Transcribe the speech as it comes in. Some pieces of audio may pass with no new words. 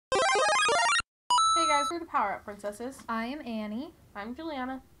Hey guys, we're the Power Up Princesses. I am Annie. I'm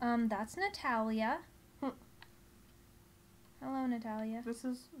Juliana. That's Natalia. Hello, Natalia. This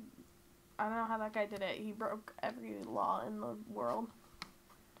is... I don't know how that guy did it. He broke every law in the world.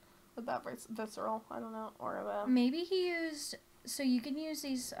 With that visceral, I don't know. Or the... Maybe he used... So you can use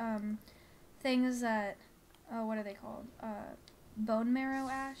these, things that... Oh, what are they called? Bone marrow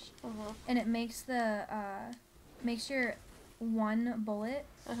ash. Mm-hmm. And it makes the, makes your one bullet...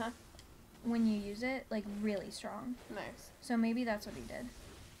 when you use it, like, really strong. Nice. So maybe that's what he did.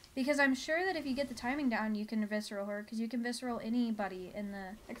 Because I'm sure that if you get the timing down, you can visceral her, because you can visceral anybody in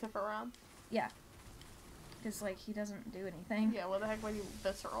the... Except for Rob. Yeah. Because, like, he doesn't do anything. Yeah, what the heck would you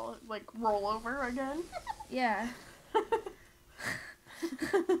visceral? Like, roll over again? Yeah.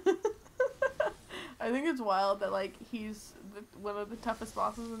 I think it's wild that, like, he's one of the toughest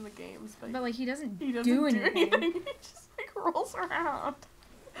bosses in the games, but But, like, he doesn't do do anything. anything. He just, like, rolls around.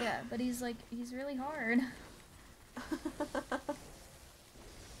 Yeah, but he's, like, he's really hard.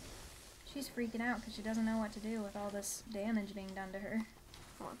 She's freaking out because she doesn't know what to do with all this damage being done to her.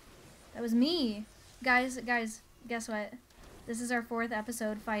 Come on. That was me. Guys, guess what? This is our 4th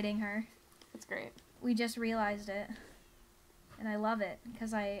episode fighting her. It's great. We just realized it. And I love it,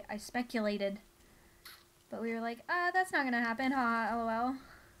 because I speculated. But we were like, that's not gonna happen, haha, lol.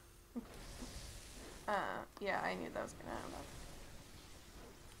 Yeah, I knew that was gonna happen.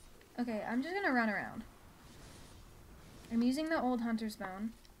 Okay, I'm just gonna run around. I'm using the old hunter's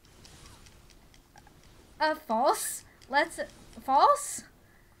bone. False? False?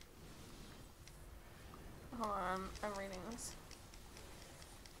 Hold on, I'm reading this.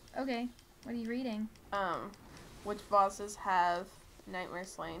 Okay, what are you reading? Which bosses have Nightmare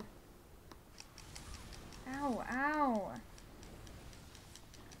Slain? Ow, ow.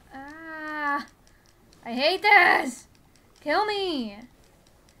 Ah, I hate this! Kill me!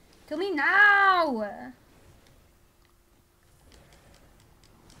 Kill me now!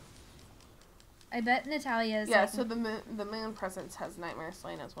 I bet Natalia is Yeah, like, so the moon presence has Nightmare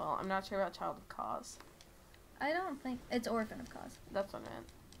Slain as well. I'm not sure about Child of Cause. I don't think it's Orphan of Cause. That's what I meant.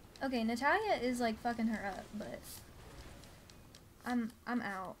 Okay, Natalia is like fucking her up, but I'm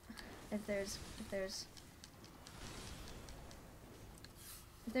out. If there's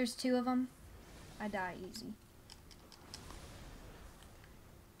 2 of them, I die easy.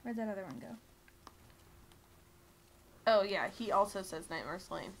 Where'd that other one go? Oh yeah, he also says Nightmare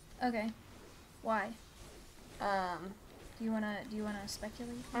Slain. Okay. Why? Um, Do you wanna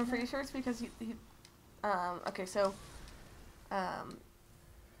speculate? I'm pretty sure it's because he okay, so, I'm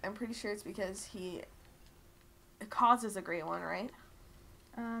pretty sure it's because Cause is a great one, right?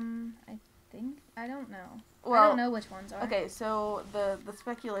 I think, I don't know. Well, I don't know which ones are. Okay, so the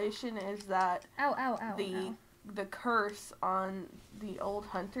speculation is that Ow, ow, ow, ow. the curse on the old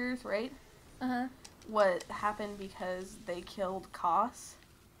hunters, right? Uh-huh. What happened because they killed Koss.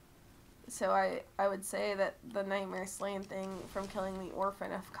 So I would say that the Nightmare Slain thing from killing the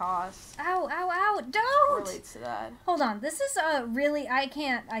orphan of Koss Ow, ow, ow, don't! relates to that. Hold on, this is really, I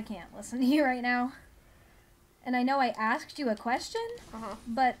can't listen to you right now. And I know I asked you a question,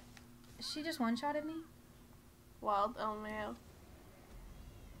 but she just one-shotted me. Wild LMAO.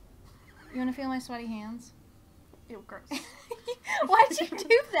 You wanna feel my sweaty hands? Ew, gross. Why'd you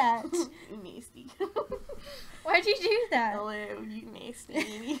do that? You nasty. Why'd you do that? Hello, you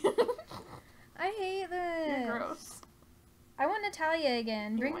nasty. I hate this. You're gross. I want Natalia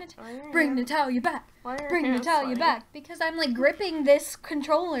again. Bring Bring Natalia back. Bring Natalia back. Because I'm like gripping this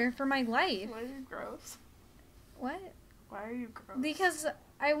controller for my life. Why are you gross? What? Why are you gross? Because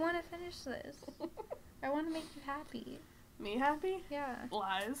I want to finish this. I want to make you happy. Me happy? Yeah.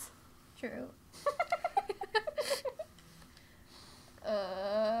 Lies. True.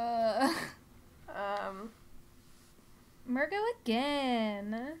 Murgo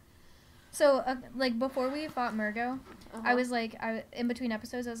again. So, like, before we fought Murgo, I was like, in between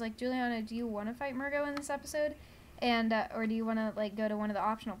episodes, I was like, Juliana, do you want to fight Murgo in this episode? And, or do you want to, like, go to one of the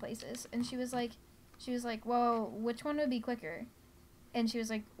optional places? And she was like, well, which one would be quicker? And she was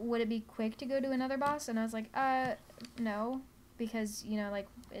like, would it be quick to go to another boss? And I was like, no, because, you know, like,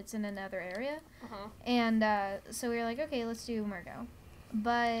 it's in another area. And, so we were like, okay, let's do Murgo.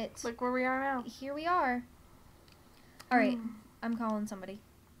 But... Look where we are now. Here we are. Alright, I'm calling somebody.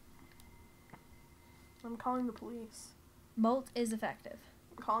 I'm calling the police. Bolt is effective.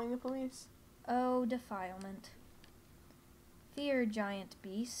 I'm calling the police. Oh, defilement. Fear, giant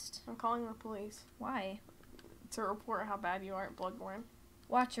beast. I'm calling the police. Why? To report how bad you are at Bloodborne.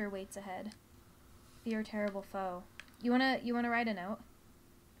 Watcher waits ahead. Fear, terrible foe. You wanna write a note?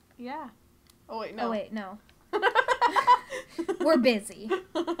 Yeah. Oh wait, no. Oh wait, no. We're busy.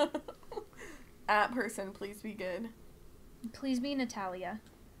 At person, please be good. Please be Natalia.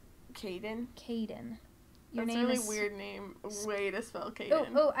 Caden. Caden. Your That's name a really is... weird name. Way to spell Caden.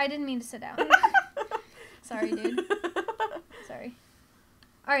 Oh, I didn't mean to sit down. Sorry, dude. Sorry.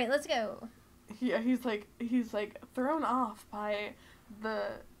 All right, let's go. Yeah, he's like thrown off by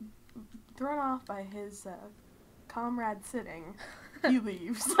his comrade sitting. He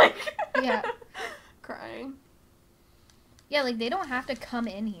leaves Yeah. Crying. Yeah, like they don't have to come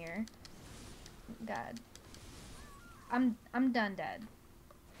in here. God. I'm done dead.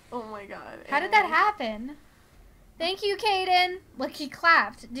 Oh my god. How did that happen? Thank you, Caden. Look, he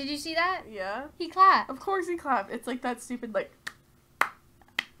clapped. Did you see that? Yeah. He clapped. Of course he clapped. It's like that stupid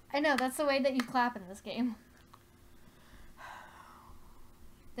I know, that's the way that you clap in this game.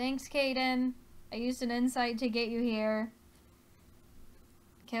 Thanks, Caden. I used an insight to get you here.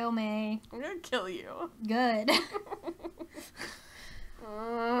 Kill me. I'm gonna kill you. Good.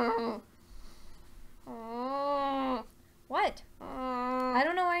 What? I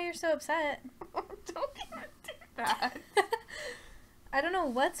don't know why you're so upset. Don't even do that. I don't know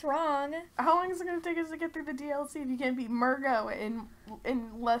what's wrong. How long is it gonna take us to get through the DLC if you can't beat Murgo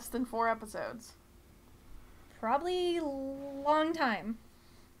in less than 4 episodes? Probably long time.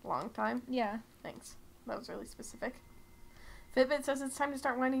 Long time? Yeah. Thanks. That was really specific. Fitbit says it's time to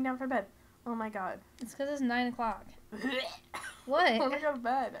start winding down for bed. Oh my god. It's because it's 9 o'clock. What? I What? wanna go to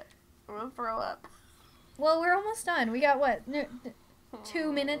bed. I'm gonna throw up. Well, we're almost done. We got, what,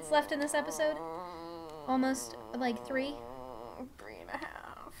 2 minutes left in this episode? Almost, like, 3?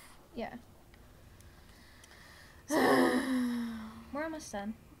 3.5. Yeah. So, we're almost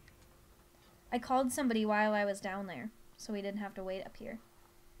done. I called somebody while I was down there, so we didn't have to wait up here.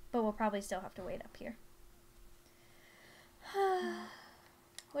 But we'll probably still have to wait up here.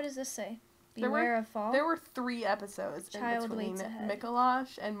 What does this say? Beware of fall? There were 3 episodes Child in between waits ahead.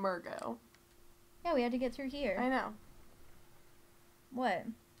 Mikolash and Murgo. Yeah, we had to get through here. I know. What?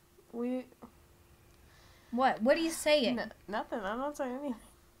 What? What are you saying? Nothing. I'm not saying anything.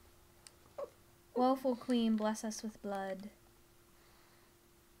 Woeful queen, bless us with blood.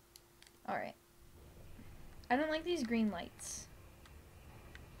 Alright. I don't like these green lights.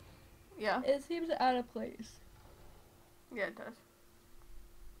 Yeah. It seems out of place. Yeah, it does.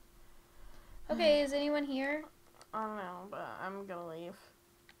 Okay, is anyone here? I don't know, but I'm gonna leave.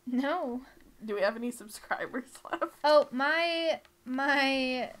 No. Do we have any subscribers left? Oh, my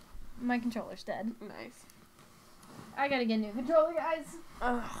controller's dead. Nice. I gotta get a new controller, guys.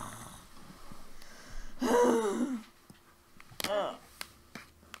 Ugh.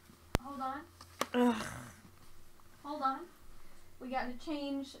 Hold on. Ugh. Hold on. We gotta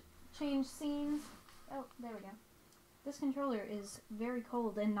change scenes. Oh, there we go. This controller is very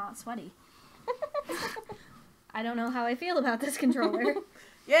cold and not sweaty. I don't know how I feel about this controller.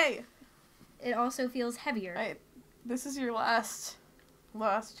 Yay! It also feels heavier. Right. This is your last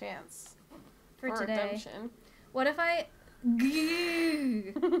chance for today. redemption. What if I...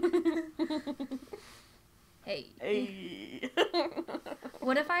 Hey. Hey.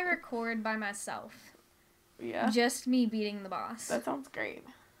 What if I record by myself? Yeah. Just me beating the boss. That sounds great.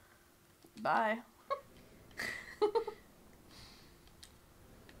 Bye.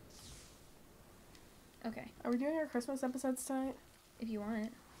 Okay. Are we doing our Christmas episodes tonight? If you want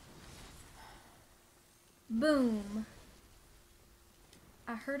it. Boom.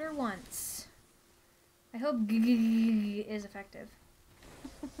 I heard her once. I hope ggggg is effective.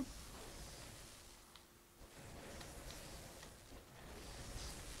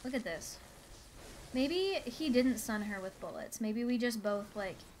 Look at this. Maybe he didn't stun her with bullets. Maybe we just both,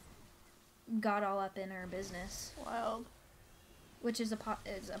 like, got all up in her business. Wild. Which is a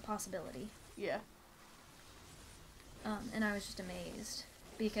possibility. Yeah. And I was just amazed.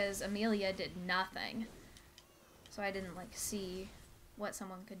 Because Amelia did nothing. So I didn't, like, see what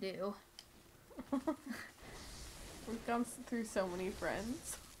someone could do. We've gone through so many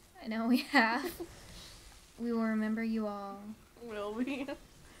friends. I know we have. We will remember you all. Will we?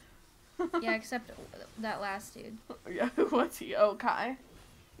 Yeah, except that last dude. Yeah, who was he? Oh, Kai?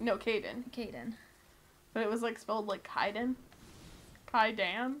 No, Caden. Caden. But it was, like, spelled like Kaiden. Kai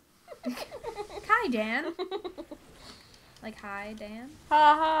Dan? Kai Dan. Like, hi, Dan.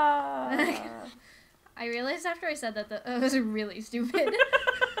 Ha ha! I realized after I said that that was really stupid.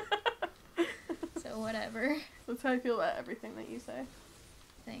 So, whatever. That's how I feel about everything that you say.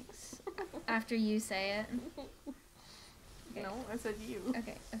 Thanks. After you say it. Okay. No, I said you.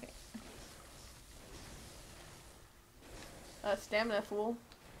 Okay. Stamina fool.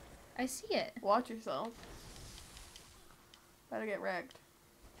 I see it. Watch yourself. Better get wrecked.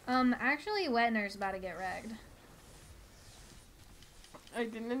 Actually, Wetner's about to get wrecked. I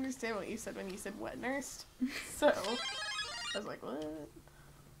didn't understand what you said when you said wet nursed. So, I was like, what?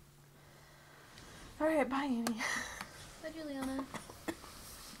 Alright, bye, Annie. Bye, Juliana. I'm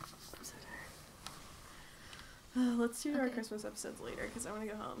so tired. Let's do our Okay. Christmas episodes later, because I want to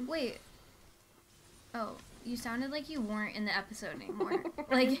go home. Wait. Oh, you sounded like you weren't in the episode anymore.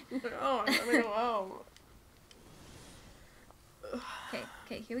 Like. Oh, I'm gonna go home.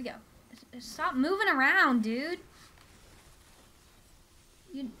 Okay, here we go. Stop moving around, dude.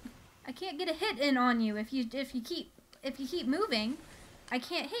 I can't get a hit in on you if you keep moving. I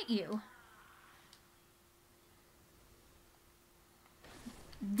can't hit you.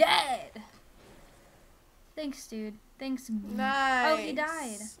 Dead. Thanks, dude. Thanks. Nice. Oh, he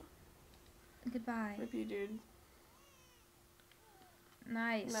died. Goodbye. Rip you, dude.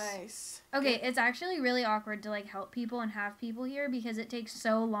 Nice. Nice. Okay, it's actually really awkward to like help people and have people here because it takes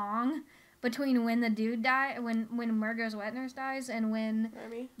so long between when the dude when Murgo's wet nurse dies and when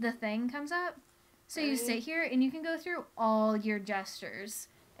Remy? the thing comes up. So you Remy? sit here and you can go through all your gestures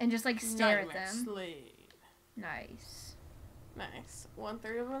and just like stare at Nightmare them. Slade. Nice. Nice.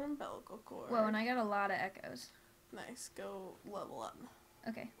 1/3 of an umbilical cord. Whoa, and I got a lot of echoes. Nice. Go level up.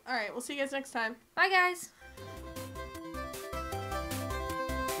 Okay. Alright, we'll see you guys next time. Bye, guys.